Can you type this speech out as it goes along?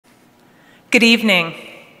Good evening.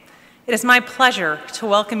 It is my pleasure to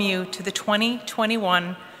welcome you to the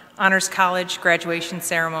 2021 Honors College graduation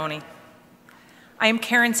ceremony. I am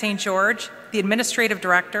Karen St. George, the Administrative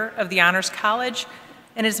Director of the Honors College,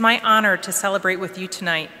 and it is my honor to celebrate with you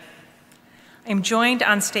tonight. I am joined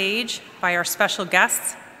on stage by our special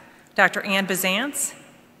guests, Dr. Ann Bizantz,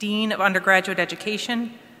 Dean of Undergraduate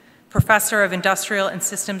Education, Professor of Industrial and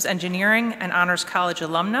Systems Engineering and Honors College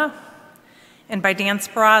alumna, and by Dan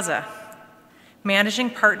Speraza, Managing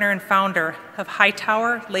Partner and Founder of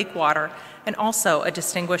Hightower Lakewater, and also a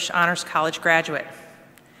distinguished Honors College graduate.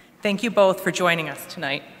 Thank you both for joining us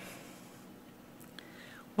tonight.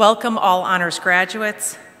 Welcome all Honors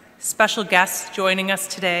graduates, special guests joining us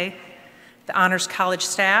today, the Honors College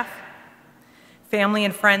staff, family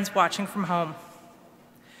and friends watching from home.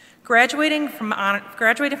 Graduating from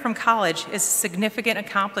college is a significant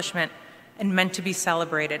accomplishment and meant to be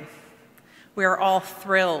celebrated. We are all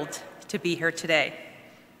thrilled to be here today.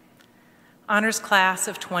 Honors Class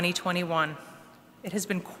of 2021. It has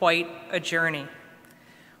been quite a journey.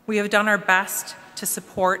 We have done our best to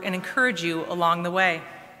support and encourage you along the way.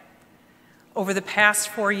 Over the past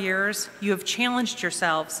 4 years, you have challenged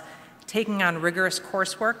yourselves, taking on rigorous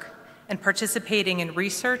coursework and participating in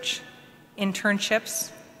research,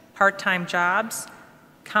 internships, part-time jobs,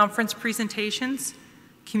 conference presentations,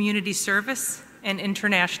 community service, and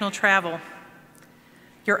international travel.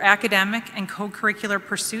 Your academic and co-curricular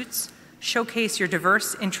pursuits showcase your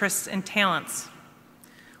diverse interests and talents.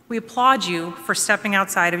 We applaud you for stepping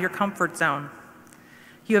outside of your comfort zone.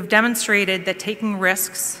 You have demonstrated that taking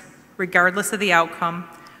risks, regardless of the outcome,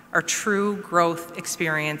 are true growth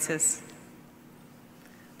experiences.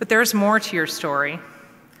 But there's more to your story.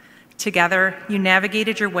 Together, you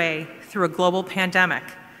navigated your way through a global pandemic,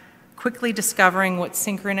 quickly discovering what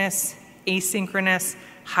synchronous, asynchronous,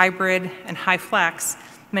 hybrid, and high flex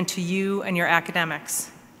meant to you and your academics.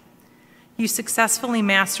 You successfully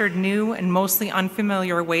mastered new and mostly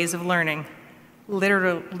unfamiliar ways of learning,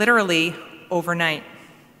 literally overnight.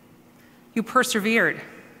 You persevered.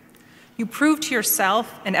 You proved to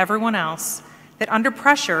yourself and everyone else that under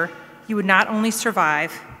pressure, you would not only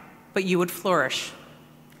survive, but you would flourish.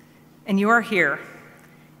 And you are here,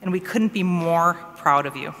 and we couldn't be more proud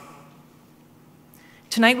of you.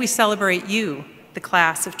 Tonight we celebrate you, the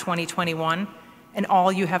class of 2021, and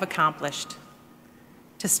all you have accomplished.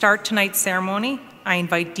 To start tonight's ceremony, I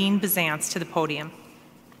invite Dean Bizantz to the podium.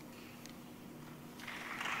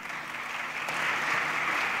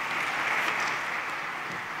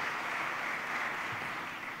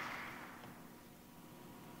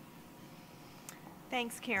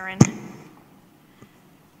 Thanks, Karen.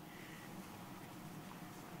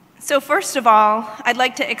 So first of all, I'd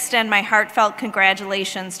like to extend my heartfelt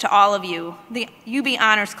congratulations to all of you, the UB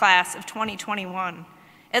Honors Class of 2021,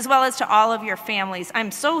 as well as to all of your families.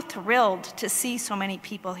 I'm so thrilled to see so many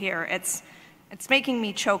people here. It's making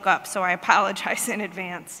me choke up, so I apologize in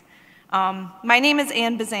advance. My name is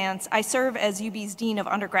Ann Bizantz. I serve as UB's Dean of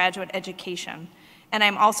Undergraduate Education, and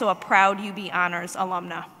I'm also a proud UB Honors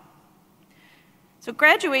alumna. So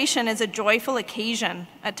graduation is a joyful occasion,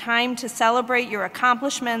 a time to celebrate your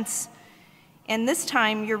accomplishments, and this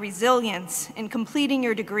time your resilience in completing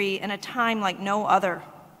your degree in a time like no other.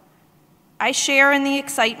 I share in the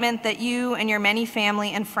excitement that you and your many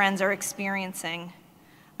family and friends are experiencing.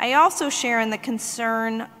 I also share in the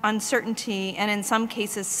concern, uncertainty, and in some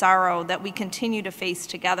cases sorrow that we continue to face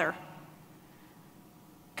together.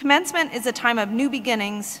 Commencement is a time of new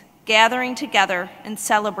beginnings, gathering together and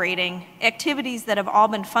celebrating activities that have all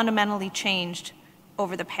been fundamentally changed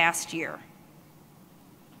over the past year.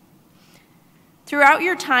 Throughout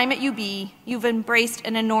your time at UB, you've embraced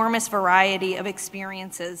an enormous variety of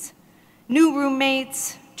experiences. New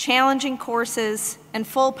roommates, challenging courses, and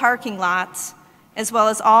full parking lots, as well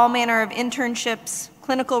as all manner of internships,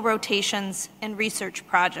 clinical rotations, and research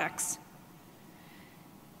projects.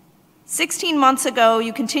 16 months ago,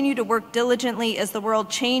 you continued to work diligently as the world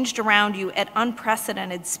changed around you at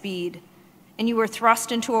unprecedented speed, and you were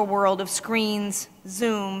thrust into a world of screens,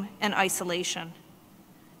 Zoom, and isolation.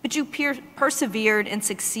 But you persevered and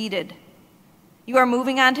succeeded. You are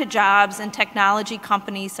moving on to jobs in technology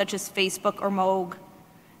companies such as Facebook or Moog.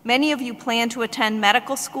 Many of you plan to attend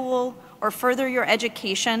medical school or further your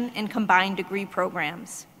education in combined degree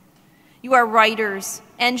programs. You are writers,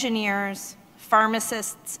 engineers,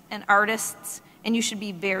 pharmacists, and artists, and you should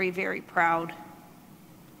be very, very proud.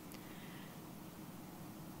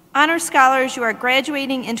 Honor Scholars, you are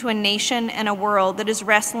graduating into a nation and a world that is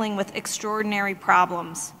wrestling with extraordinary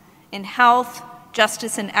problems in health,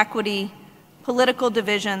 justice and equity, political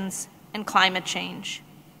divisions, and climate change.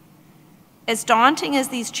 As daunting as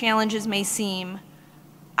these challenges may seem,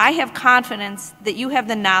 I have confidence that you have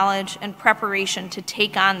the knowledge and preparation to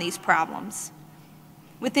take on these problems.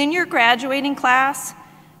 Within your graduating class,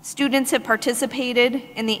 students have participated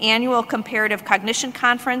in the annual Comparative Cognition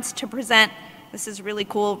Conference to present, this is really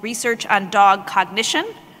cool, research on dog cognition,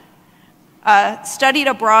 studied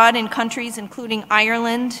abroad in countries including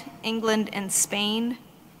Ireland, England, and Spain,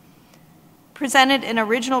 presented an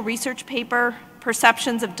original research paper,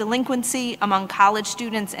 Perceptions of Delinquency Among College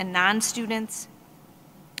Students and Non-Students,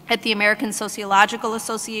 at the American Sociological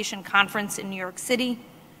Association Conference in New York City,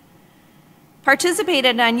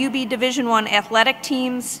 participated on UB Division I athletic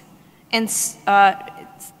teams, and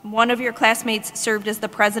one of your classmates served as the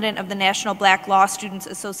president of the National Black Law Students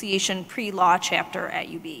Association pre-law chapter at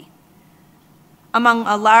UB. Among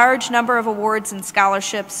a large number of awards and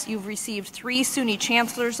scholarships, you've received 3 SUNY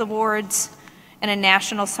Chancellor's Awards and a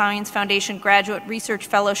National Science Foundation Graduate Research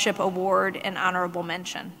Fellowship Award and honorable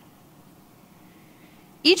mention.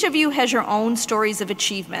 Each of you has your own stories of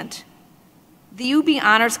achievement. The UB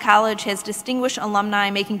Honors College has distinguished alumni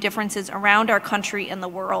making differences around our country and the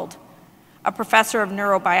world. A professor of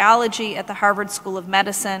neurobiology at the Harvard School of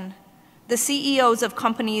Medicine, the CEOs of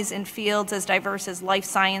companies in fields as diverse as life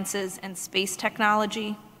sciences and space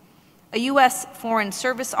technology, a U.S. Foreign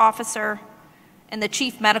Service officer, and the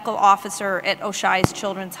chief medical officer at Oishei's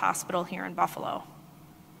Children's Hospital here in Buffalo.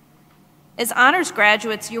 As honors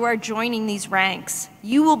graduates, you are joining these ranks.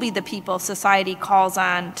 You will be the people society calls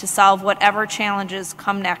on to solve whatever challenges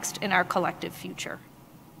come next in our collective future.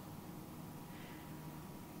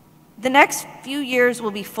 The next few years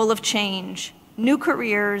will be full of change, new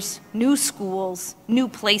careers, new schools, new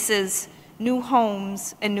places, new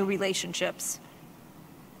homes, and new relationships.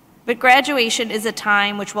 But graduation is a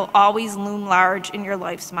time which will always loom large in your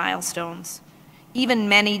life's milestones, even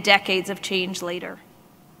many decades of change later.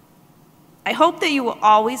 I hope that you will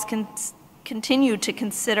always continue to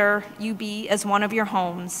consider UB as one of your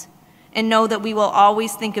homes and know that we will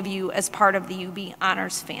always think of you as part of the UB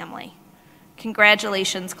Honors family.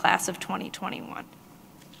 Congratulations, class of 2021.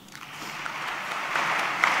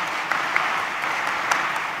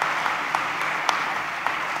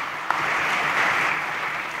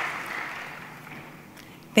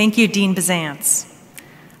 Thank you, Dean Bizantz.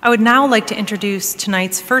 I would now like to introduce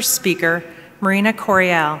tonight's first speaker, Marina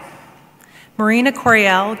Coriel. Marina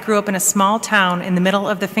Coriel grew up in a small town in the middle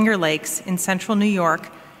of the Finger Lakes in central New York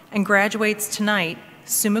and graduates tonight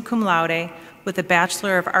summa cum laude with a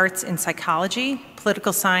Bachelor of Arts in Psychology,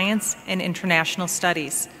 Political Science, and International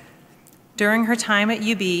Studies. During her time at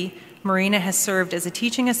UB, Marina has served as a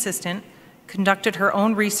teaching assistant, conducted her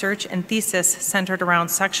own research and thesis centered around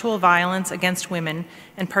sexual violence against women,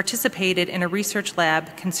 and participated in a research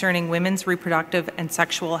lab concerning women's reproductive and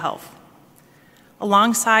sexual health.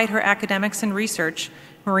 Alongside her academics and research,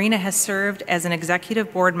 Marina has served as an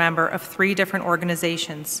executive board member of 3 different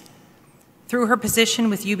organizations. Through her position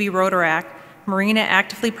with UB Rotaract, Marina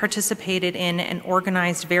actively participated in and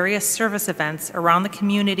organized various service events around the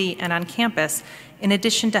community and on campus, in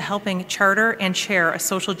addition to helping charter and chair a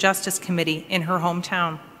social justice committee in her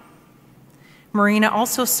hometown. Marina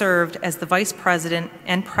also served as the vice president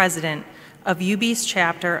and president of UB's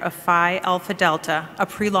chapter of Phi Alpha Delta, a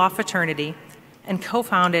pre-law fraternity, and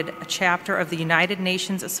co-founded a chapter of the United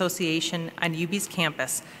Nations Association on UB's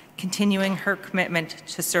campus, continuing her commitment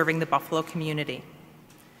to serving the Buffalo community.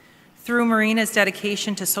 Through Marina's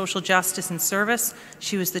dedication to social justice and service,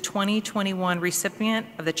 she was the 2021 recipient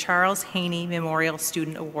of the Charles Haney Memorial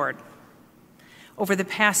Student Award. Over the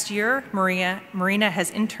past year, Marina has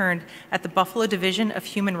interned at the Buffalo Division of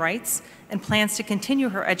Human Rights and plans to continue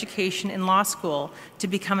her education in law school to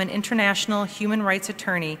become an international human rights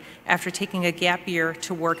attorney after taking a gap year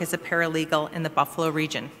to work as a paralegal in the Buffalo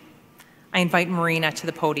region. I invite Marina to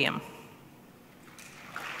the podium.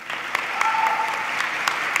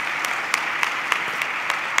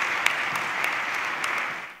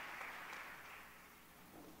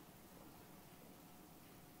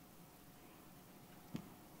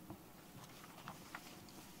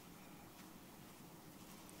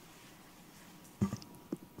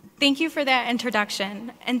 Thank you for that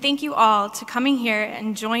introduction, and thank you all to coming here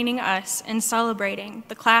and joining us in celebrating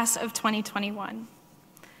the class of 2021.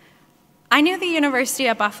 I knew the University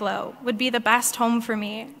at Buffalo would be the best home for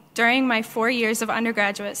me during my 4 years of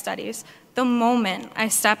undergraduate studies the moment I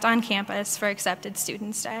stepped on campus for Accepted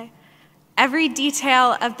Students Day. Every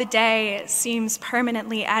detail of the day seems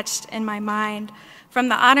permanently etched in my mind, from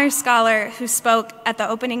the honors scholar who spoke at the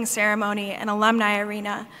opening ceremony and alumni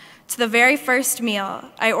arena to the very first meal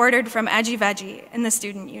I ordered from Edgy Veggie in the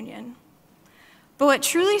student union. But what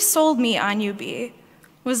truly sold me on UB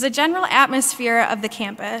was the general atmosphere of the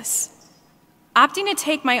campus. Opting to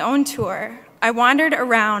take my own tour, I wandered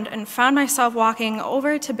around and found myself walking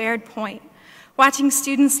over to Baird Point, watching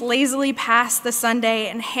students lazily pass the Sunday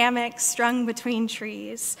in hammocks strung between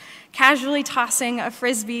trees, casually tossing a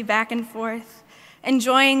Frisbee back and forth,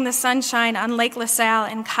 enjoying the sunshine on Lake LaSalle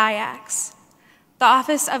in kayaks. The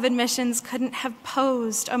Office of Admissions couldn't have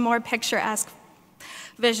posed a more picturesque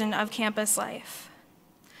vision of campus life.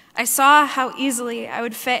 I saw how easily I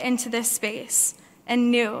would fit into this space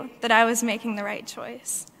and knew that I was making the right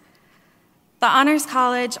choice. The Honors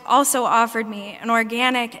College also offered me an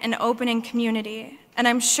organic and opening community, and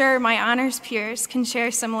I'm sure my honors peers can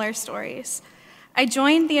share similar stories. I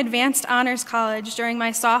joined the Advanced Honors College during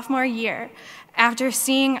my sophomore year after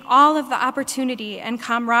seeing all of the opportunity and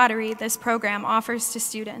camaraderie this program offers to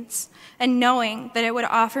students, and knowing that it would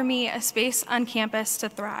offer me a space on campus to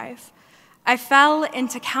thrive. I fell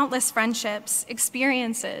into countless friendships,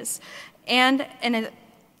 experiences, and an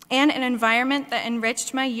environment that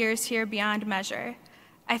enriched my years here beyond measure.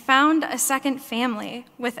 I found a second family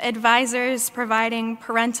with advisors providing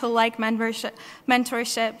parental-like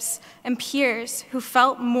mentorships and peers who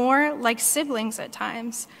felt more like siblings at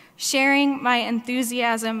times, sharing my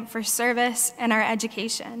enthusiasm for service and our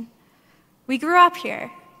education. We grew up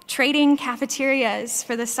here, trading cafeterias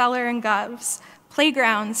for the Cellar and Govs,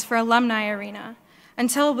 playgrounds for Alumni Arena,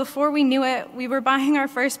 until before we knew it, we were buying our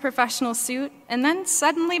first professional suit and then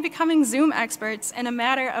suddenly becoming Zoom experts in a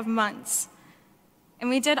matter of months. And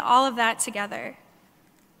we did all of that together.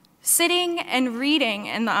 Sitting and reading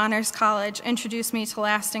in the Honors College introduced me to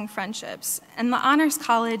lasting friendships, and the Honors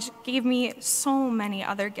College gave me so many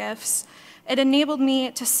other gifts. It enabled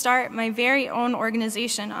me to start my very own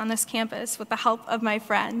organization on this campus with the help of my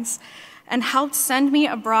friends, and helped send me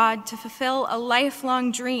abroad to fulfill a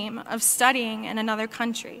lifelong dream of studying in another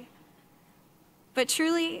country. But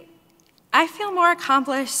truly, I feel more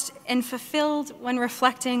accomplished and fulfilled when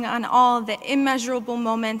reflecting on all the immeasurable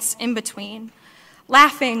moments in between,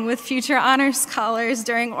 laughing with future honors scholars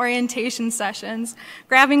during orientation sessions,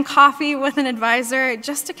 grabbing coffee with an advisor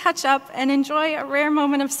just to catch up and enjoy a rare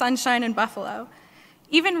moment of sunshine in Buffalo,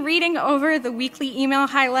 even reading over the weekly email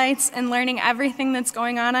highlights and learning everything that's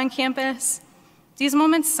going on campus. These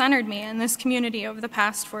moments centered me in this community over the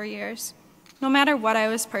past 4 years, no matter what I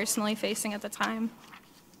was personally facing at the time.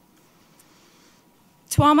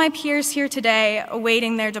 To all my peers here today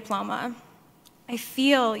awaiting their diploma, I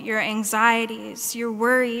feel your anxieties, your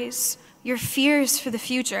worries, your fears for the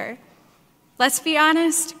future. Let's be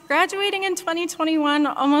honest, graduating in 2021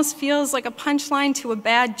 almost feels like a punchline to a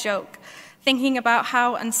bad joke, thinking about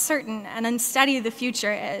how uncertain and unsteady the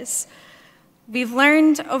future is. We've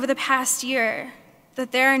learned over the past year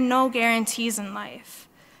that there are no guarantees in life,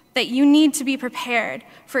 that you need to be prepared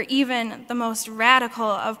for even the most radical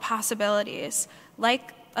of possibilities,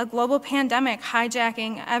 like a global pandemic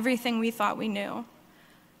hijacking everything we thought we knew.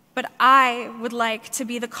 But I would like to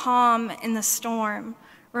be the calm in the storm,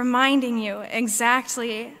 reminding you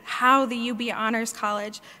exactly how the UB Honors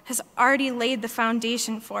College has already laid the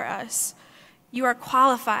foundation for us. You are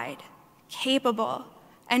qualified, capable,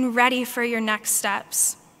 and ready for your next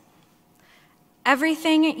steps.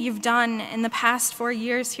 Everything you've done in the past 4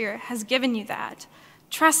 years here has given you that.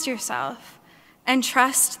 Trust yourself, and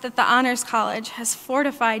trust that the Honors College has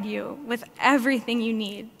fortified you with everything you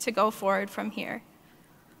need to go forward from here.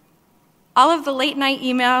 All of the late-night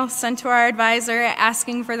emails sent to our advisor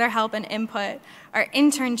asking for their help and input, our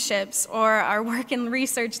internships or our work in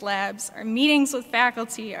research labs, our meetings with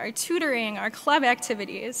faculty, our tutoring, our club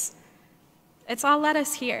activities, it's all led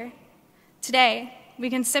us here. Today, we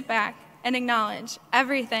can sit back and acknowledge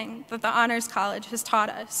everything that the Honors College has taught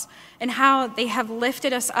us and how they have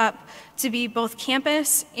lifted us up to be both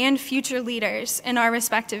campus and future leaders in our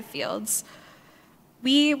respective fields.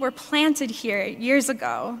 We were planted here years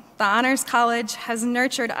ago. The Honors College has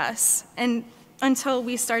nurtured us until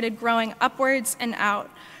we started growing upwards and out,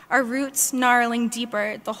 our roots gnarling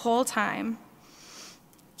deeper the whole time,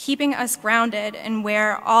 keeping us grounded in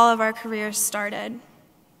where all of our careers started.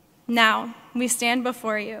 Now, we stand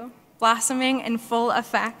before you, blossoming in full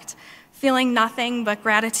effect, feeling nothing but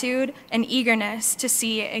gratitude and eagerness to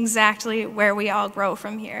see exactly where we all grow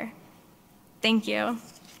from here. Thank you.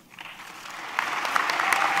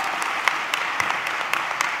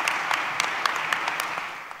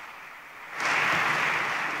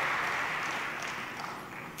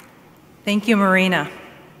 Thank you, Marina.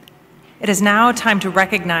 It is now time to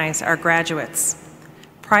recognize our graduates.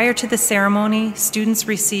 Prior to the ceremony, students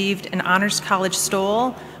received an Honors College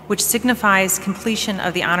stole, which signifies completion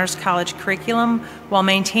of the Honors College curriculum while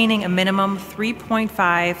maintaining a minimum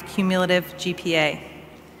 3.5 cumulative GPA.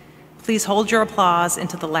 Please hold your applause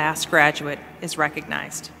until the last graduate is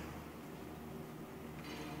recognized.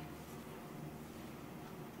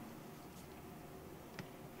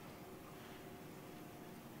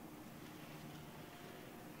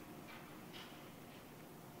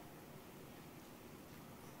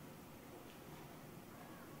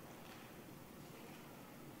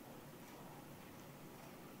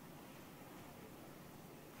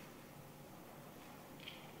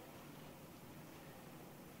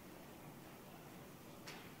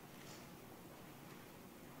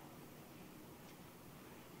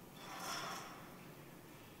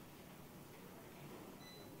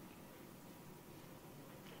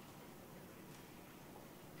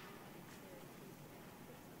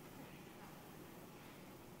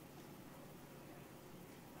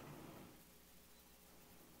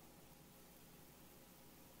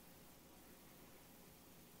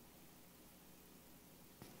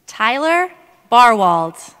 Tyler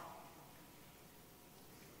Barwald.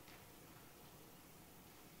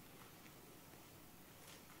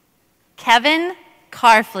 Kevin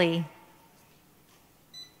Carfley.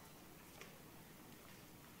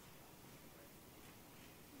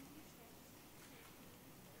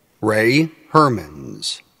 Ray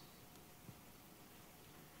Hermans.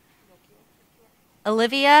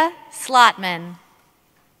 Olivia Slotman.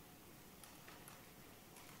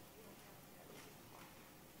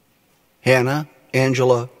 Hannah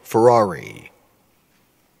Angela Ferrari.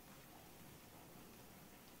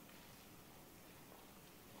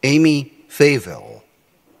 Amy Fayville.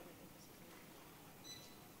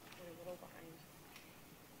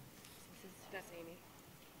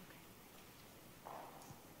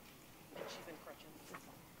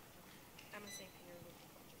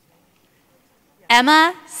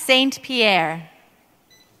 Emma St. Pierre.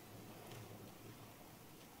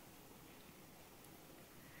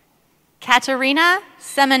 Katerina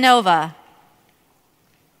Semenova.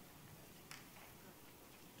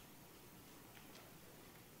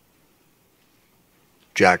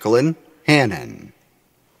 Jacqueline Hannon.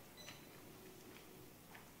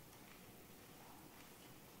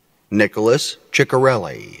 Nicholas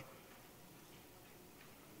Ciccarelli.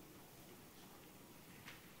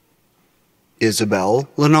 Isabel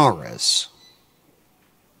Linares.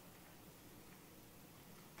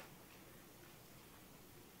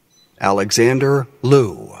 Alexander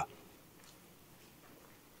Liu.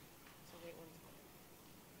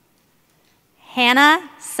 Hannah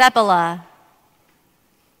Seppala.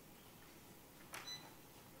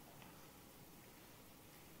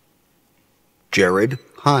 Jared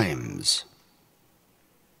Himes.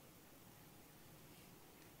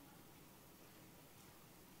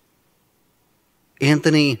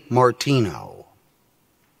 Anthony Martino.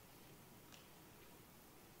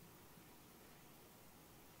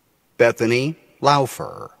 Bethany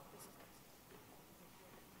Laufer.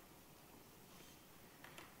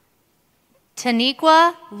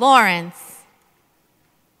 Taniqua Lawrence.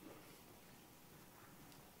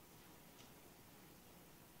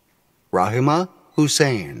 Rahima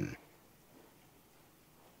Hussein.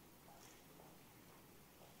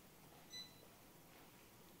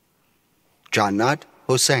 Jannat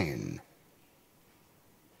Hussein.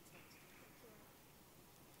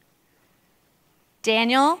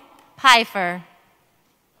 Daniel Pfeiffer.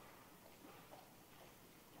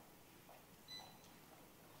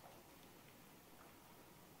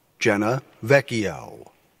 Jenna Vecchio.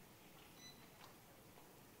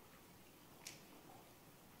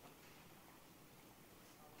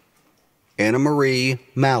 Anna Marie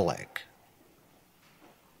Malik.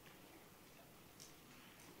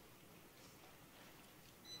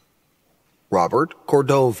 Robert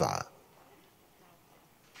Cordova.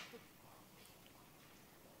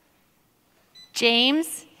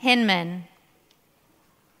 James Hinman.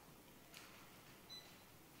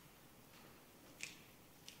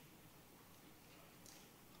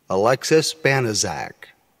 Alexis Banizak.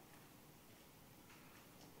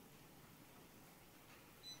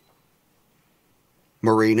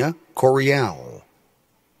 Marina Coriel.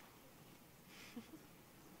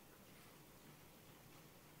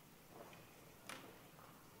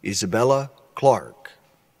 Isabella Clark.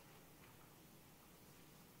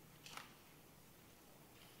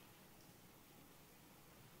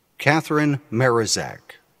 Catherine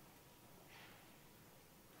Marizak.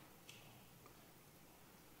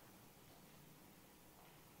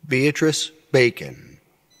 Beatrice Bacon.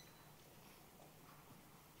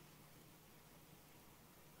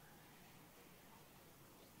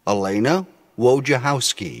 Elena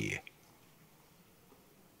Wojciechowski.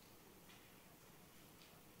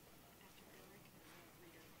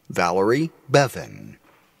 Valerie Bevan.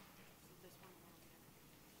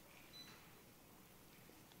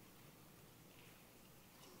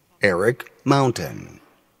 Eric Mountain.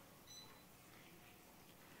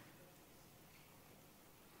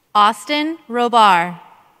 Austin Robar.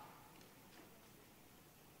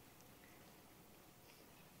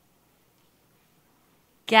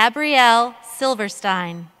 Gabrielle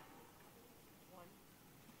Silverstein.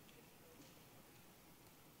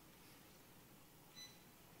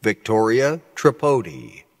 Victoria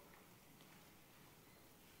Tripodi.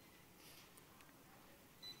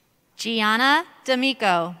 Gianna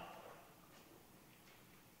D'Amico.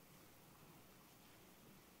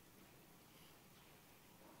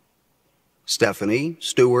 Stephanie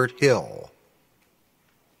Stewart Hill.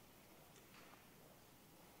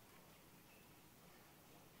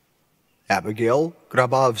 Abigail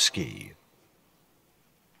Grabowski.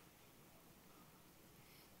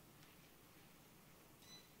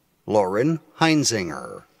 Lauren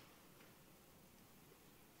Heinzinger.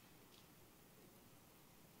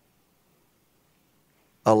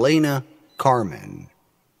 Elena Carmen.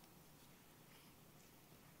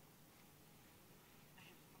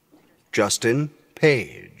 Justin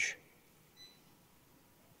Page.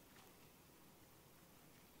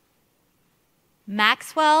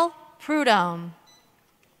 Maxwell Prudhomme.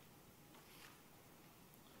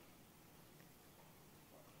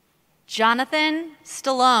 Jonathan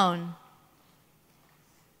Stallone.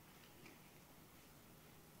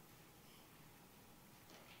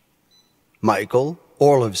 Michael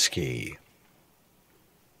Orlovsky.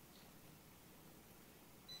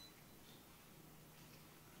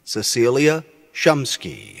 Cecilia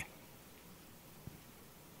Shumsky.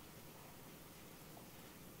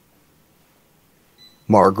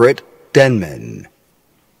 Margaret Denman.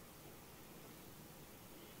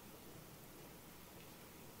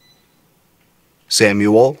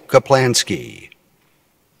 Samuel Kaplansky.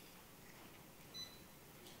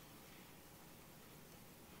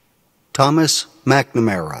 Thomas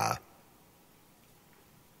McNamara.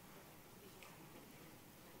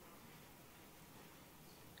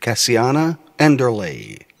 Cassiana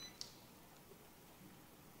Enderley.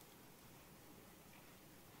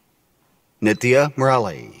 Nitya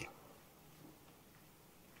Murali.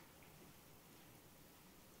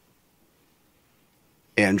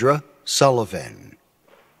 Andra Sullivan.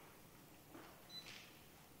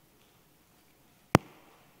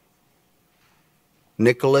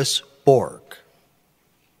 Nicholas Bork.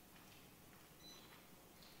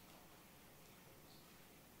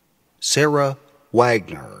 Sarah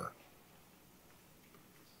Wagner.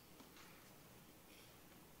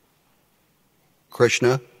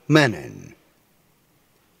 Krishna Menon.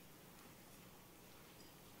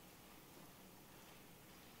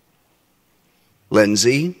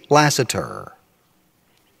 Lindsay Lassiter.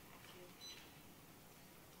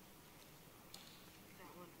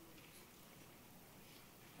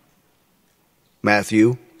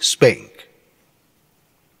 Matthew Spink.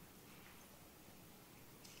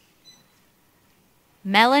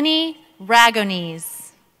 Melanie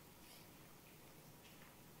Ragonese.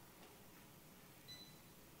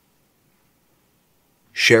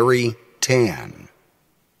 Sherry Tan.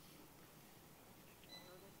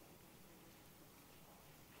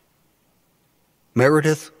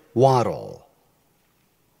 Meredith Waddle.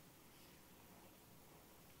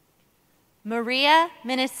 Maria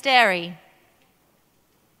Ministeri.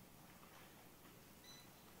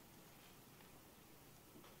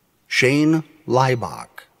 Shane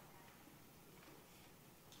Leibach.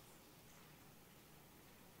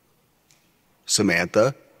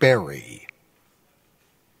 Samantha Berry.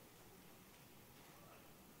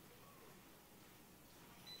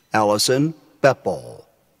 Allison Beppel.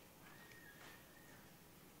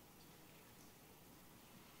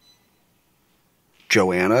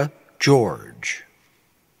 Joanna George.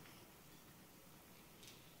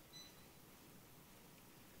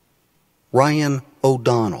 Ryan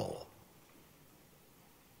O'Donnell.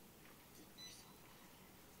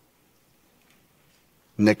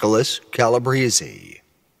 Nicholas Calabrese.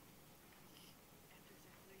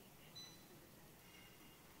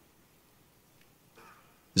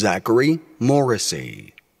 Zachary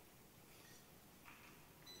Morrissey.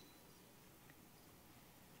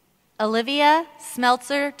 Olivia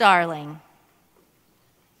Smeltzer Darling.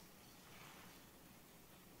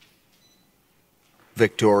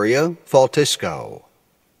 Victoria Faltisco.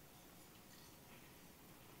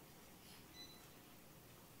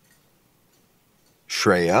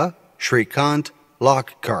 Shreya Shrikant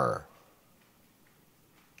Lakhkar.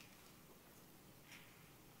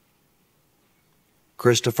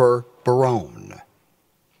 Christopher Barone.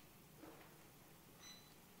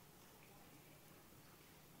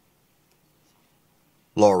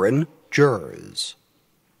 Lauren Jers.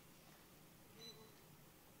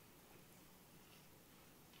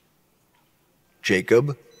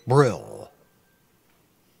 Jacob Brill.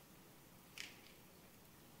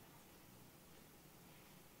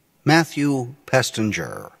 Matthew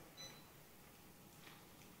Pestinger.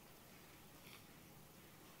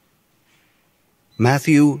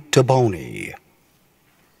 Matthew Taboni.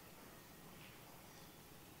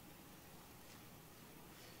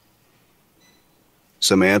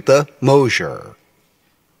 Samantha Mosier.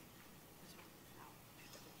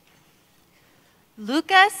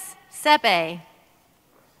 Lucas Sepe.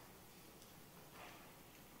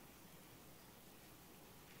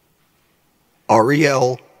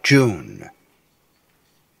 Ariel June.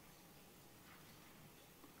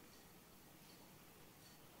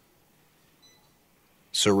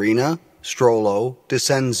 Serena Strollo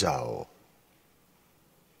DeCenzo.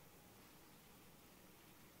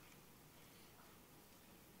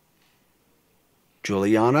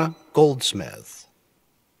 Juliana Goldsmith.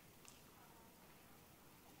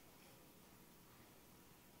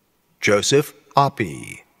 Joseph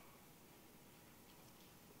Oppie.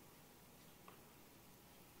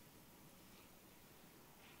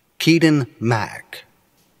 Keaton Mack.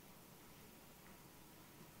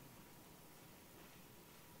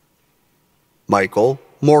 Michael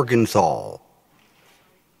Morgenthal.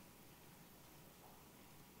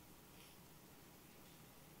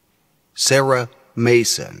 Sarah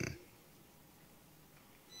Mason.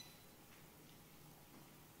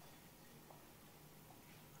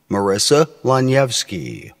 Marissa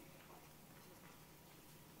Laniewski.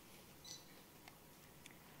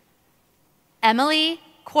 Emily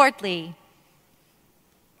Courtley.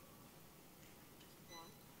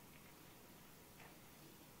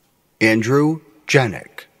 Andrew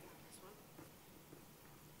Janik.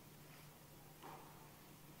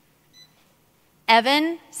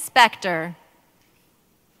 Evan Spector.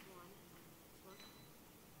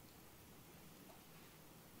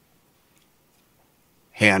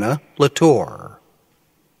 Hannah Latour.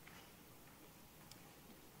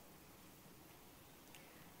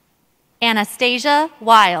 Anastasia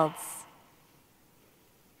Wilds.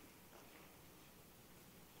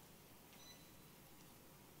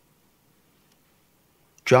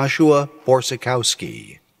 Joshua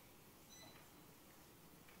Borsikowski.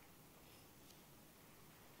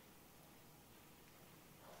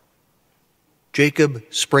 Jacob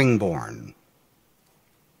Springborn.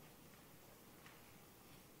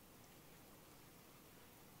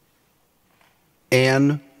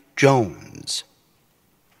 Anne Jones.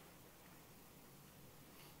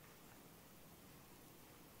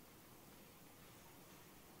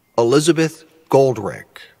 Elizabeth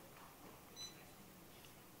Goldrick.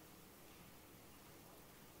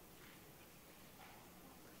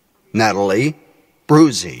 Natalie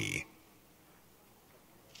Bruzy.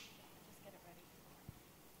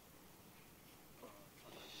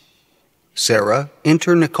 Sarah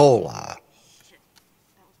Internicola.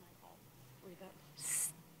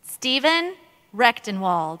 Stephen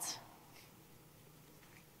Rechtenwald.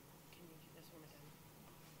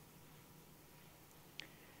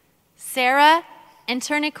 Sarah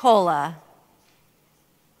Internicola.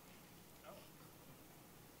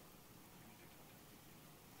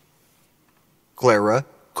 Clara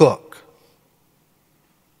Cook.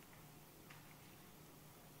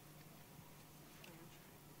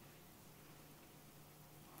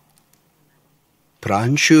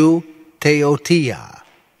 Pranshu Teotia.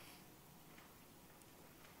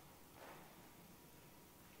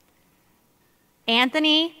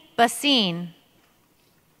 Anthony Basine.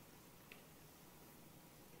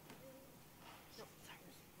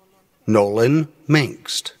 Nolan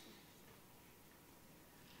Mingst.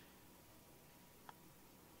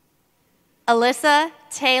 Alyssa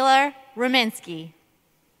Taylor Rominski.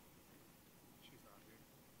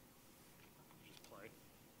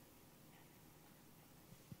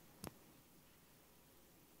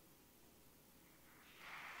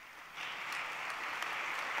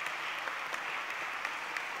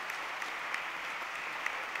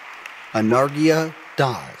 Anargia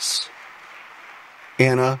Das.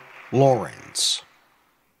 Anna Lawrence.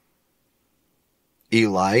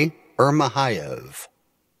 Eli Ermahayev.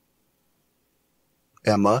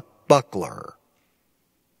 Emma Buckler.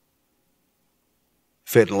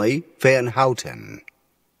 Finley Van Houten.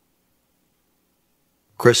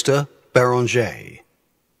 Krista Beranger.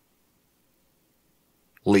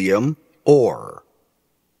 Liam Orr.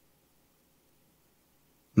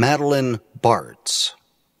 Madeline Bartz.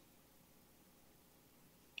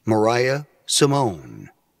 Mariah Simone.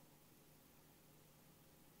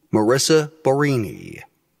 Marissa Borini.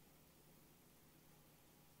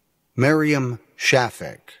 Miriam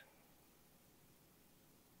Shafik.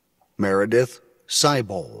 Meredith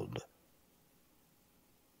Seibold.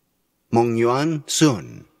 Mongyuan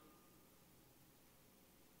Sun,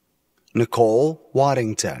 Nicole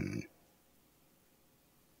Waddington,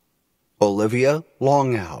 Olivia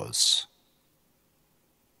Longhouse,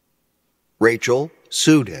 Rachel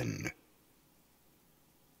Sudin,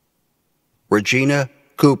 Regina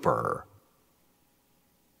Cooper,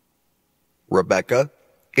 Rebecca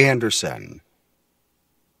Anderson,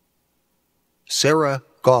 Sarah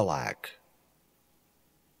Golak,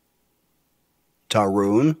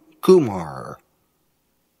 Tarun Kumar,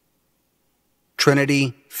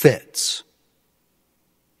 Trinity Fitz,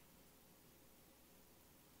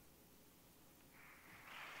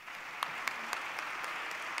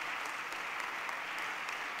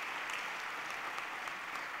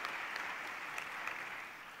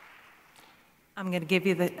 I'm going to give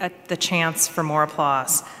you the chance for more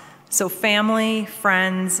applause. So family,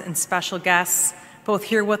 friends, and special guests, both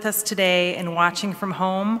here with us today and watching from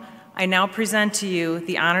home, I now present to you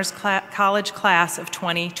the Honors College Class of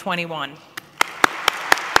 2021.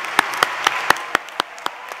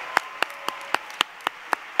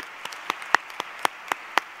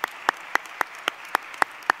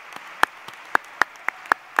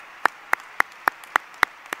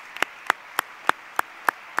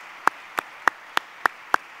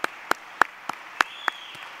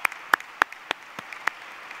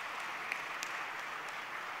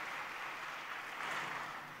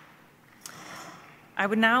 I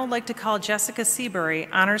would now like to call Jessica Seabury,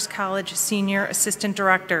 Honors College Senior Assistant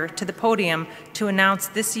Director, to the podium to announce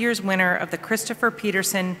this year's winner of the Christopher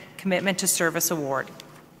Peterson Commitment to Service Award.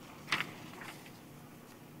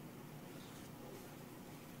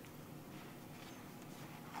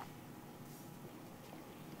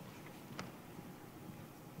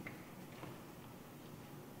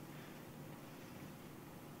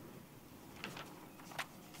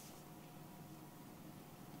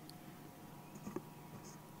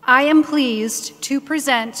 I am pleased to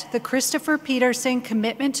present the Christopher Peterson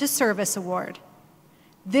Commitment to Service Award.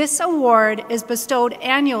 This award is bestowed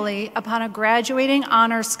annually upon a graduating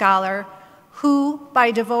honor scholar who,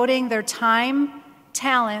 by devoting their time,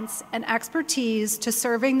 talents, and expertise to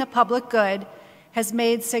serving the public good, has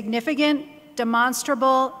made significant,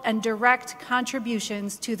 demonstrable, and direct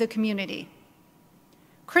contributions to the community.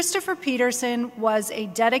 Christopher Peterson was a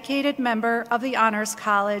dedicated member of the Honors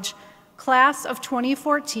College Class of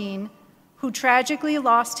 2014, who tragically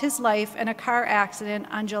lost his life in a car accident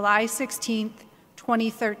on July 16,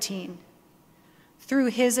 2013. Through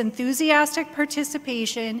his enthusiastic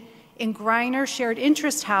participation in Griner Shared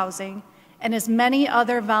Interest Housing and his many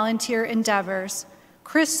other volunteer endeavors,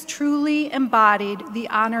 Chris truly embodied the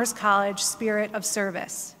Honors College spirit of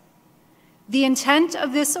service. The intent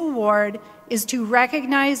of this award is to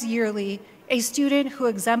recognize yearly a student who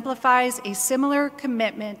exemplifies a similar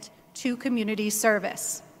commitment to community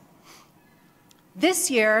service. This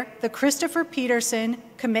year, the Christopher Peterson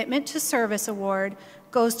Commitment to Service Award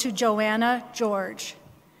goes to Joanna George.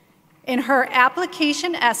 In her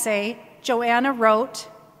application essay, Joanna wrote,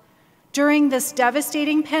 "During this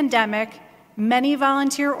devastating pandemic, many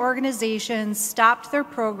volunteer organizations stopped their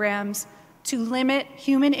programs to limit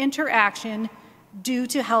human interaction due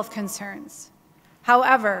to health concerns.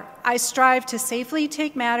 However, I strive to safely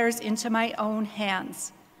take matters into my own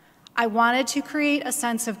hands. I wanted to create a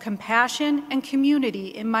sense of compassion and community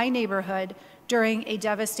in my neighborhood during a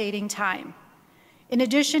devastating time. In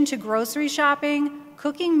addition to grocery shopping,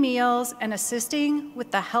 cooking meals, and assisting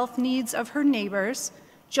with the health needs of her neighbors,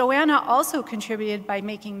 Joanna also contributed by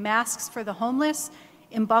making masks for the homeless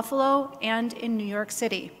in Buffalo and in New York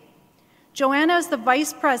City. Joanna is the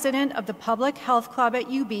Vice President of the Public Health Club at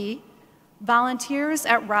UB, volunteers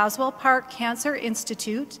at Roswell Park Cancer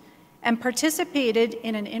Institute, and participated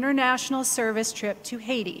in an international service trip to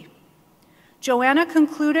Haiti. Joanna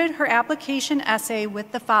concluded her application essay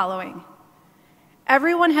with the following: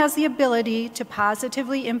 "Everyone has the ability to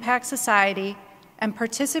positively impact society, and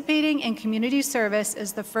participating in community service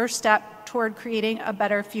is the first step toward creating a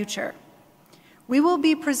better future." We will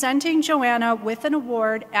be presenting Joanna with an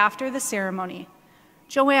award after the ceremony.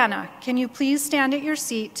 Joanna, can you please stand at your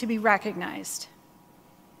seat to be recognized?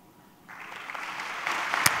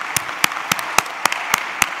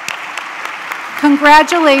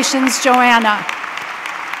 Congratulations, Joanna.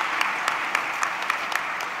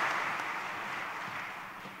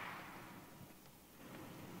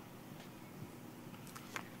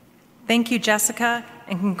 Thank you, Jessica,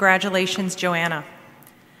 and congratulations, Joanna.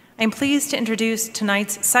 I'm pleased to introduce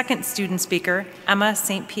tonight's second student speaker, Emma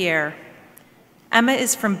St. Pierre. Emma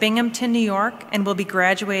is from Binghamton, New York, and will be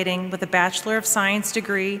graduating with a Bachelor of Science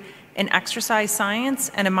degree in exercise science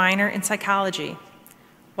and a minor in psychology.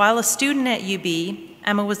 While a student at UB,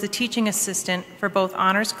 Emma was the teaching assistant for both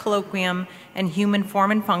Honors Colloquium and Human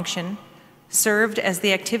Form and Function, served as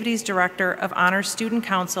the activities director of Honors Student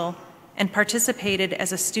Council, and participated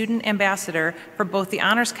as a student ambassador for both the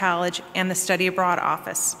Honors College and the Study Abroad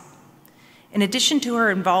Office. In addition to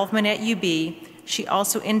her involvement at UB, she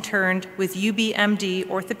also interned with UBMD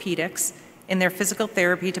Orthopedics in their physical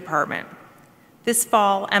therapy department. This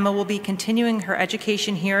fall, Emma will be continuing her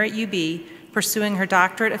education here at UB, pursuing her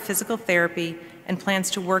doctorate of physical therapy, and plans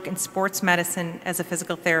to work in sports medicine as a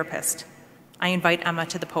physical therapist. I invite Emma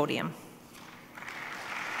to the podium.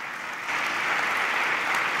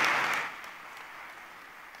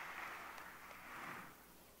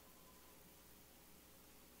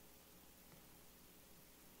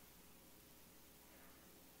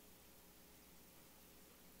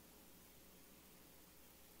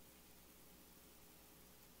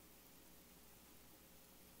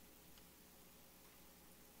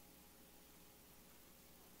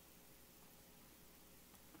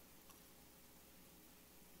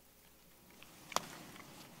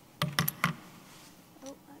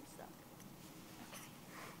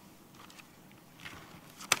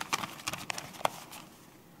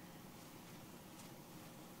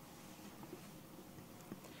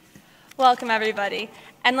 Welcome, everybody.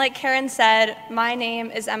 And like Karen said, my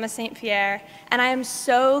name is Emma St. Pierre, and I am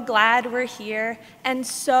so glad we're here and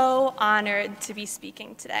so honored to be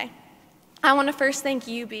speaking today. I want to first thank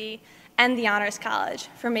UB and the Honors College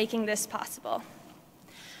for making this possible.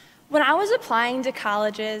 When I was applying to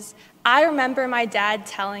colleges, I remember my dad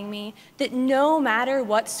telling me that no matter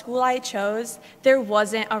what school I chose, there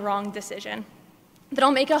wasn't a wrong decision. That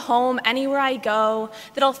I'll make a home anywhere I go,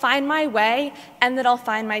 that I'll find my way, and that I'll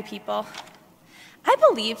find my people. I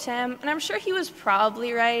believed him, and I'm sure he was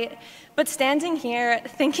probably right, but standing here,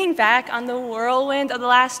 thinking back on the whirlwind of the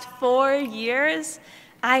last 4 years,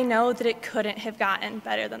 I know that it couldn't have gotten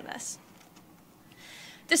better than this.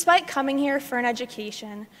 Despite coming here for an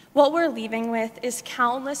education, what we're leaving with is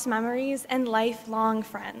countless memories and lifelong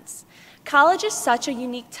friends. College is such a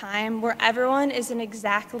unique time where everyone is in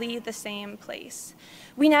exactly the same place.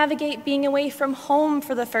 We navigate being away from home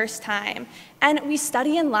for the first time, and we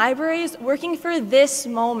study in libraries working for this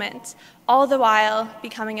moment, all the while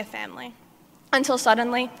becoming a family. Until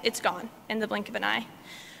suddenly, it's gone in the blink of an eye.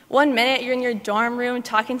 1 minute, you're in your dorm room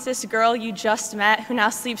talking to this girl you just met who now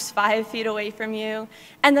sleeps 5 feet away from you.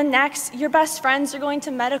 And the next, your best friends are going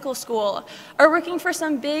to medical school or working for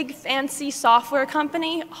some big, fancy software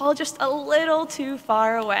company, all just a little too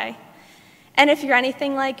far away. And if you're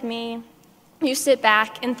anything like me, you sit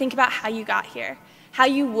back and think about how you got here, how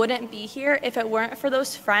you wouldn't be here if it weren't for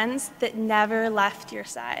those friends that never left your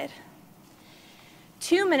side.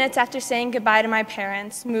 2 minutes after saying goodbye to my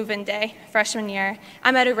parents, move-in day, freshman year, I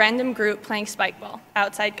met a random group playing spikeball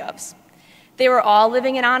outside Govs. They were all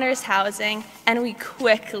living in honors housing, and we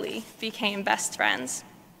quickly became best friends.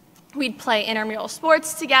 We'd play intramural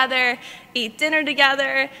sports together, eat dinner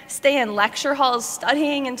together, stay in lecture halls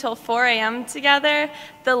studying until 4 a.m. together.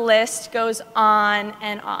 The list goes on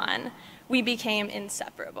and on. We became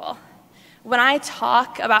inseparable. When I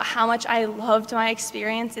talk about how much I loved my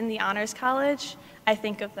experience in the Honors College, I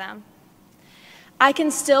think of them. I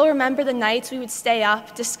can still remember the nights we would stay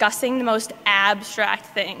up discussing the most abstract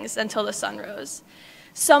things until the sun rose.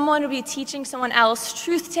 Someone would be teaching someone else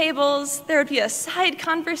truth tables, there would be a side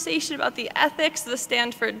conversation about the ethics of the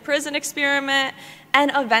Stanford prison experiment,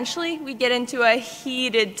 and eventually we'd get into a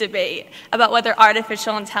heated debate about whether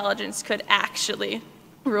artificial intelligence could actually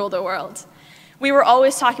rule the world. We were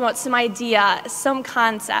always talking about some idea, some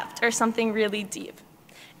concept, or something really deep.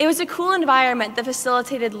 It was a cool environment that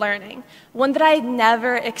facilitated learning, one that I had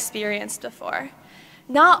never experienced before.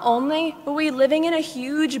 Not only were we living in a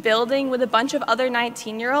huge building with a bunch of other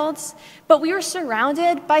 19-year-olds, but we were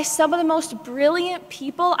surrounded by some of the most brilliant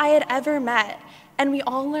people I had ever met, and we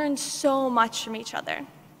all learned so much from each other.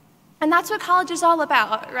 And that's what college is all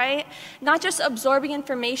about, right? Not just absorbing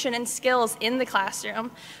information and skills in the classroom,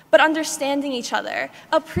 but understanding each other,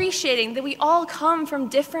 appreciating that we all come from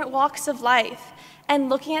different walks of life, and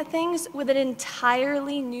looking at things with an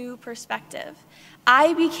entirely new perspective.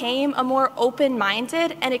 I became a more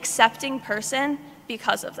open-minded and accepting person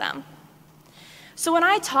because of them. So when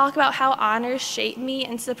I talk about how honors shaped me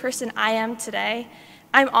into the person I am today,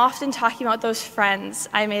 I'm often talking about those friends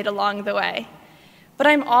I made along the way. But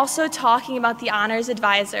I'm also talking about the honors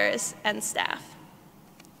advisors and staff.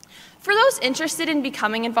 For those interested in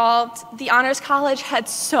becoming involved, the Honors College had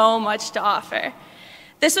so much to offer.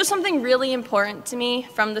 This was something really important to me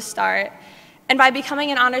from the start, and by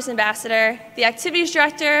becoming an honors ambassador, the activities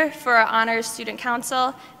director for our honors student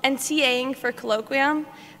council, and TAing for colloquium,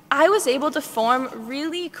 I was able to form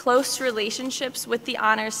really close relationships with the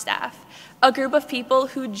honors staff, a group of people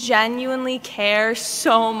who genuinely care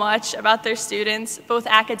so much about their students, both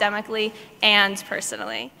academically and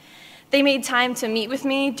personally. They made time to meet with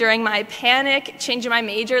me during my panic changing my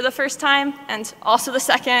major the first time, and also the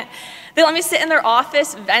second. They let me sit in their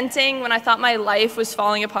office venting when I thought my life was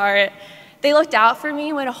falling apart. They looked out for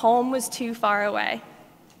me when home was too far away.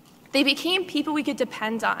 They became people we could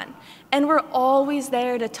depend on, and were always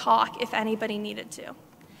there to talk if anybody needed to.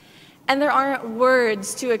 And there aren't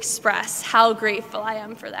words to express how grateful I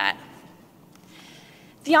am for that.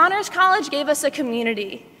 The Honors College gave us a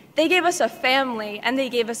community. They gave us a family, and they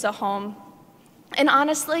gave us a home. And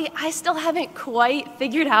honestly, I still haven't quite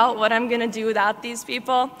figured out what I'm gonna do without these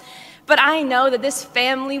people. But I know that this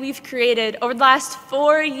family we've created over the last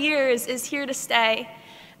 4 years is here to stay.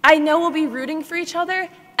 I know we'll be rooting for each other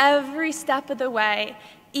every step of the way,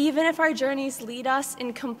 even if our journeys lead us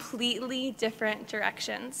in completely different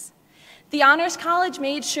directions. The Honors College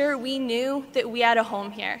made sure we knew that we had a home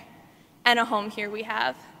here, and a home here we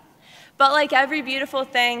have. But like every beautiful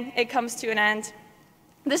thing, it comes to an end.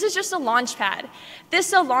 This is just a launch pad. This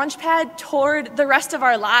is a launch pad toward the rest of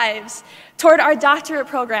our lives, toward our doctorate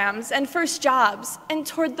programs and first jobs, and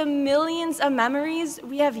toward the millions of memories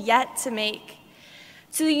we have yet to make.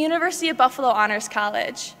 To the University of Buffalo Honors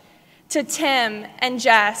College, to Tim and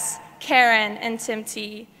Jess, Karen and Tim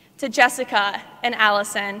T, to Jessica and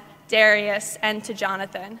Allison, Darius and to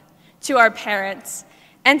Jonathan, to our parents,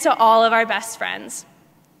 and to all of our best friends.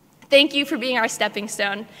 Thank you for being our stepping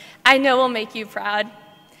stone. I know we'll make you proud.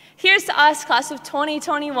 Here's to us, class of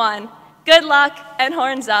 2021. Good luck and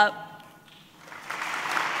horns up.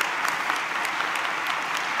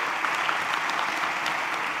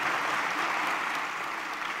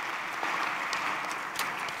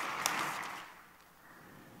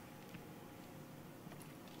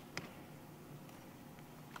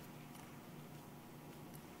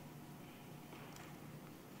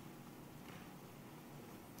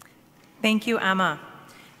 Thank you, Emma.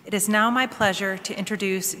 It is now my pleasure to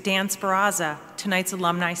introduce Dan Sparazza, tonight's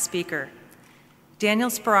alumni speaker. Daniel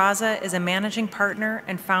Sparazza is a managing partner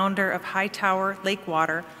and founder of Hightower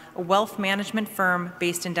Lakewater, a wealth management firm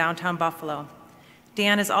based in downtown Buffalo.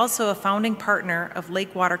 Dan is also a founding partner of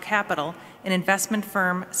Lakewater Capital, an investment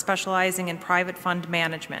firm specializing in private fund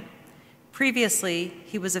management. Previously,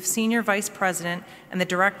 he was a senior vice president and the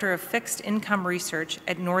director of fixed income research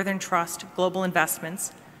at Northern Trust Global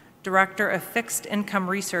Investments, Director of Fixed Income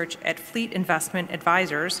Research at Fleet Investment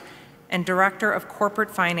Advisors, and Director of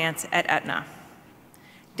Corporate Finance at Aetna.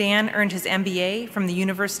 Dan earned his MBA from the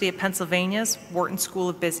University of Pennsylvania's Wharton School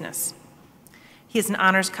of Business. He is an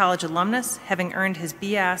Honors College alumnus, having earned his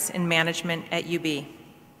BS in Management at UB.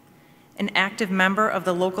 An active member of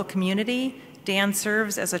the local community, Dan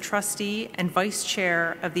serves as a trustee and vice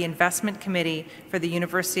chair of the Investment Committee for the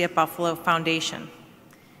University of Buffalo Foundation.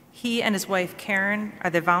 He and his wife, Karen, are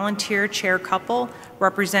the volunteer chair couple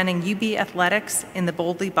representing UB Athletics in the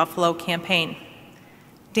Boldly Buffalo campaign.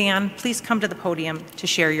 Dan, please come to the podium to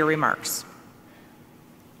share your remarks.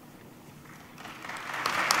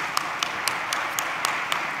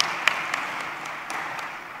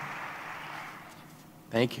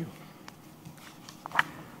 Thank you.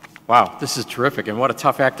 Wow, this is terrific, and what a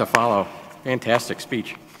tough act to follow. Fantastic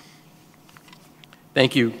speech.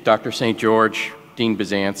 Thank you, Dr. St. George, Dean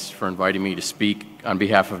Bizantz, for inviting me to speak on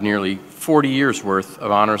behalf of nearly 40 years' worth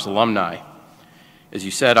of honors alumni. As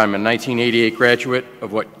you said, I'm a 1988 graduate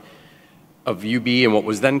of UB and what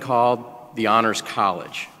was then called the Honors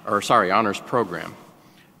College, Honors Program.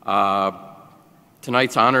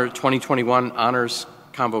 Tonight's 2021 Honors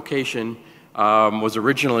Convocation was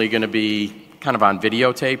originally going to be kind of on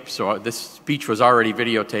videotape, so this speech was already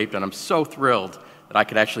videotaped, and I'm so thrilled that I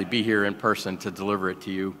could actually be here in person to deliver it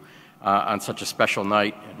to you on such a special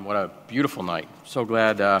night, and what a beautiful night. So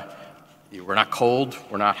glad we're not cold,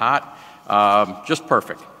 we're not hot, just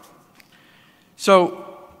perfect.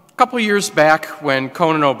 So a couple years back when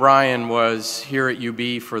Conan O'Brien was here at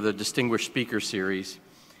UB for the Distinguished Speaker Series,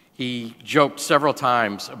 he joked several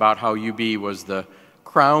times about how UB was the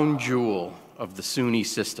crown jewel of the SUNY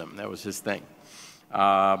system. That was his thing.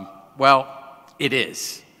 Well, it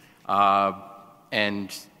is.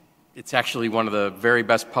 And it's actually one of the very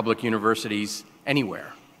best public universities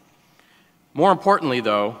anywhere. More importantly,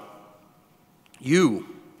 though, you,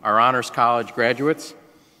 our Honors College graduates,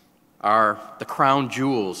 are the crown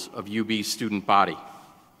jewels of UB's student body.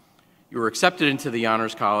 You were accepted into the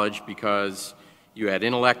Honors College because you had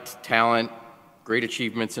intellect, talent, great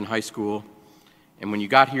achievements in high school, and when you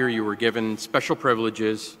got here, you were given special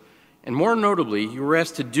privileges. And more notably, you were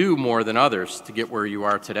asked to do more than others to get where you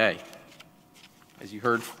are today. As you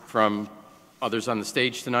heard from others on the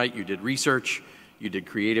stage tonight, you did research, you did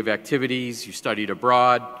creative activities, you studied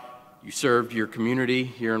abroad, you served your community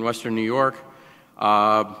here in Western New York.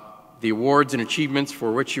 The awards and achievements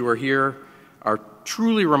for which you are here are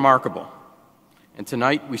truly remarkable. And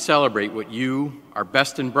tonight we celebrate what you, our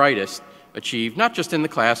best and brightest, achieved not just in the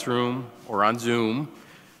classroom or on Zoom,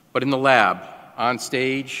 but in the lab, on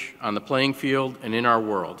stage, on the playing field, and in our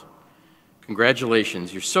world.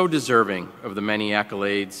 Congratulations, you're so deserving of the many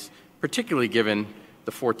accolades, particularly given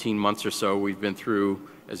the 14 months or so we've been through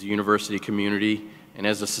as a university community and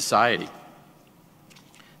as a society.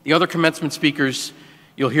 The other commencement speakers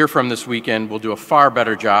you'll hear from this weekend will do a far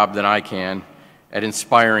better job than I can at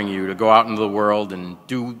inspiring you to go out into the world and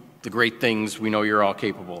do the great things we know you're all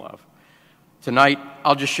capable of. Tonight,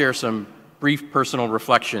 I'll just share some brief personal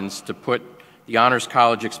reflections to put the Honors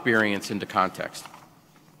College experience into context.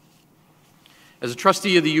 As a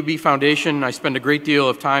trustee of the UB Foundation, I spend a great deal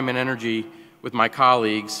of time and energy with my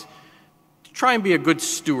colleagues to try and be a good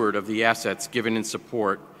steward of the assets given in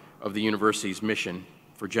support of the university's mission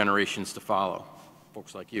for generations to follow,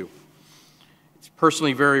 folks like you. It's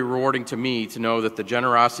personally very rewarding to me to know that the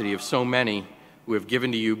generosity of so many who have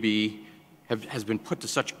given to UB has been put to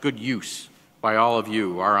such good use by all of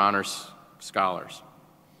you, our honors scholars.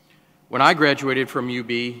 When I graduated from UB,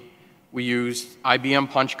 we used IBM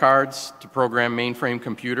punch cards to program mainframe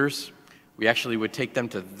computers. We actually would take them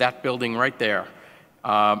to that building right there.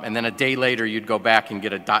 And then a day later, you'd go back and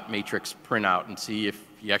get a dot matrix printout and see if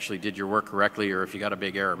you actually did your work correctly or if you got a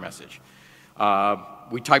big error message.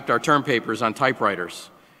 We typed our term papers on typewriters.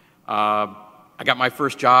 I got my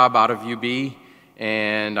first job out of UB,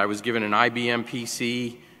 and I was given an IBM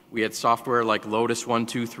PC. We had software like Lotus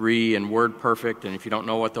 1-2-3 and WordPerfect, and if you don't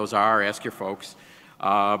know what those are, ask your folks.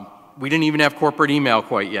 We didn't even have corporate email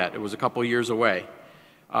quite yet. It was a couple years away.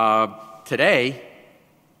 Today,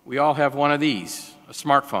 we all have one of these, a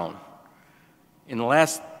smartphone. In the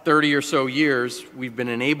last 30 or so years, we've been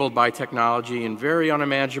enabled by technology in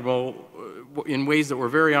ways that were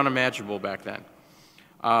very unimaginable back then.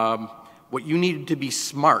 What you needed to be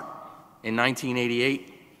smart in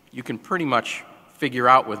 1988, you can pretty much figure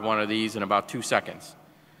out with one of these in about 2 seconds.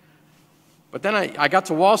 But then I got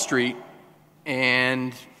to Wall Street,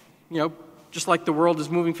 and just like the world is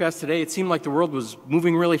moving fast today, it seemed like the world was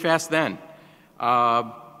moving really fast then.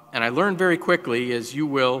 And I learned very quickly, as you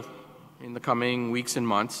will in the coming weeks and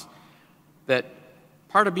months, that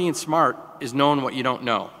part of being smart is knowing what you don't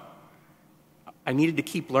know. I needed to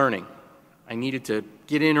keep learning. I needed to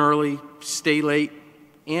get in early, stay late,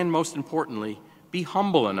 and most importantly, be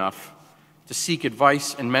humble enough to seek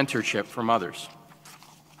advice and mentorship from others.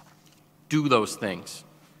 Do those things.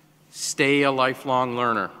 Stay a lifelong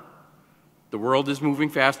learner. The world is moving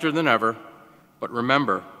faster than ever, but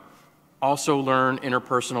remember, also learn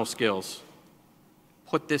interpersonal skills.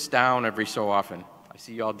 Put this down every so often. I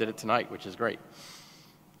see you all did it tonight, which is great.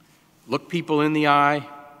 Look people in the eye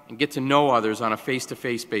and get to know others on a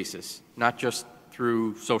face-to-face basis, not just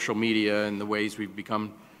through social media and the ways we've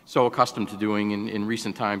become so accustomed to doing in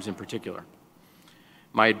recent times in particular.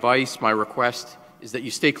 My advice, my request, is that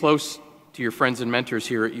you stay close to your friends and mentors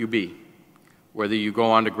here at UB. Whether you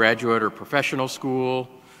go on to graduate or professional school,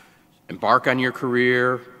 embark on your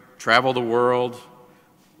career, travel the world,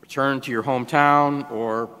 return to your hometown,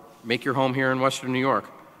 or make your home here in Western New York,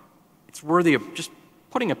 it's worthy of just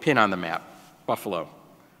putting a pin on the map, Buffalo.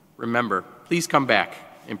 Remember, please come back,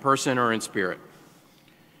 in person or in spirit.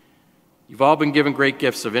 You've all been given great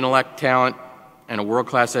gifts of intellect, talent, and a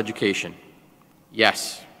world-class education.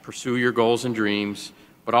 Yes, pursue your goals and dreams,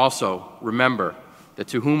 but also remember that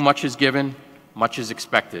to whom much is given, much is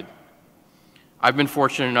expected. I've been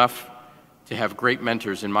fortunate enough to have great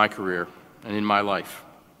mentors in my career and in my life.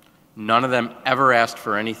 None of them ever asked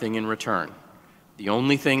for anything in return. The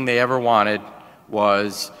only thing they ever wanted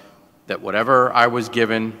was that whatever I was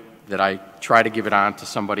given, that I try to give it on to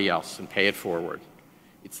somebody else and pay it forward.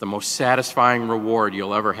 It's the most satisfying reward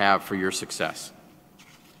you'll ever have for your success.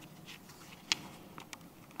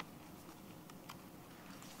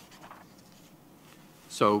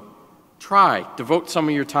 So devote some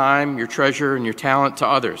of your time, your treasure, and your talent to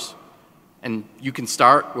others. And you can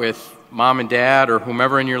start with mom and dad or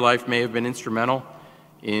whomever in your life may have been instrumental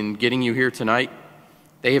in getting you here tonight.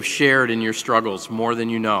 They have shared in your struggles more than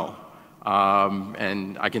you know.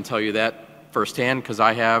 And I can tell you that firsthand because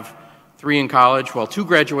I have 3 in college, well, 2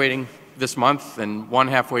 graduating this month and 1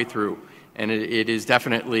 halfway through. And it is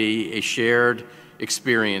definitely a shared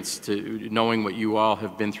experience to knowing what you all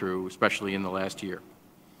have been through, especially in the last year.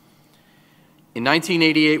 In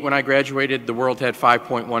 1988, when I graduated, the world had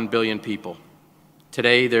 5.1 billion people.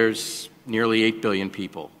 Today, there's nearly 8 billion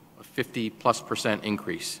people, a 50+%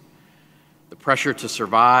 increase. The pressure to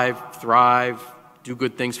survive, thrive, do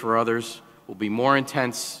good things for others will be more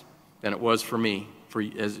intense than it was for me,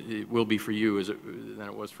 as it will be for you than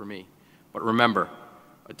it was for me. But remember,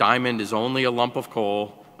 a diamond is only a lump of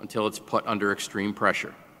coal until it's put under extreme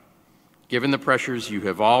pressure. Given the pressures you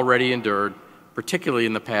have already endured, particularly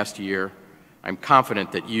in the past year, I'm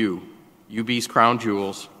confident that you, UB's crown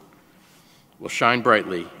jewels, will shine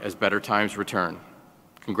brightly as better times return.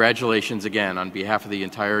 Congratulations again on behalf of the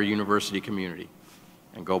entire university community,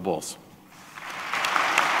 and go Bulls.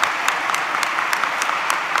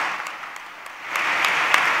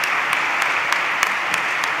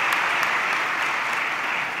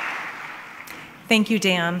 Thank you,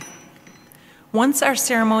 Dan. Once our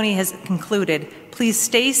ceremony has concluded, please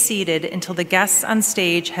stay seated until the guests on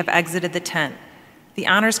stage have exited the tent. The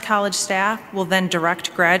Honors College staff will then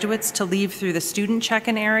direct graduates to leave through the student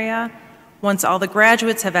check-in area. Once all the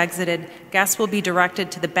graduates have exited, guests will be directed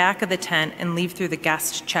to the back of the tent and leave through the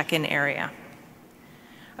guest check-in area.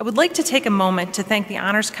 I would like to take a moment to thank the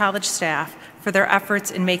Honors College staff for their efforts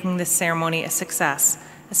in making this ceremony a success,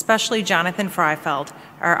 especially Jonathan Freifeld,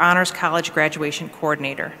 our Honors College graduation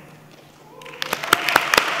coordinator.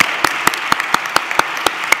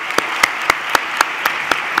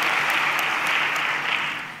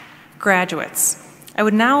 Graduates, I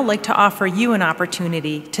would now like to offer you an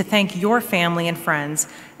opportunity to thank your family and friends,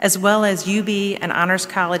 as well as UB and Honors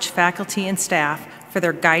College faculty and staff for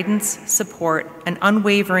their guidance, support, and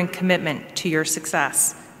unwavering commitment to your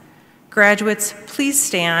success. Graduates, please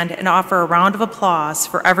stand and offer a round of applause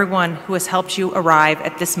for everyone who has helped you arrive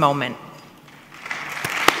at this moment.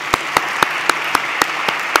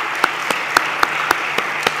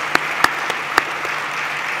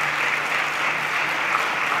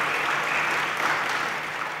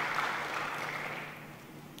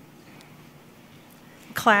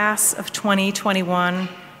 Class of 2021,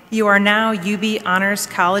 you are now UB Honors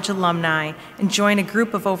College alumni and join a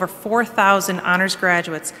group of over 4,000 honors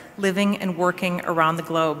graduates living and working around the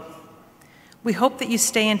globe. We hope that you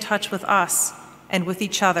stay in touch with us and with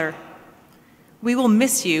each other. We will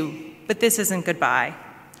miss you, but this isn't goodbye.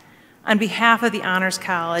 On behalf of the Honors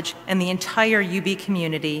College and the entire UB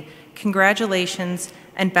community, congratulations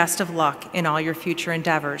and best of luck in all your future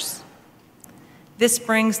endeavors. This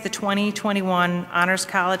brings the 2021 Honors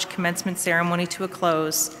College Commencement Ceremony to a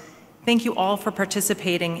close. Thank you all for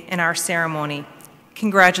participating in our ceremony.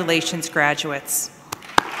 Congratulations, graduates.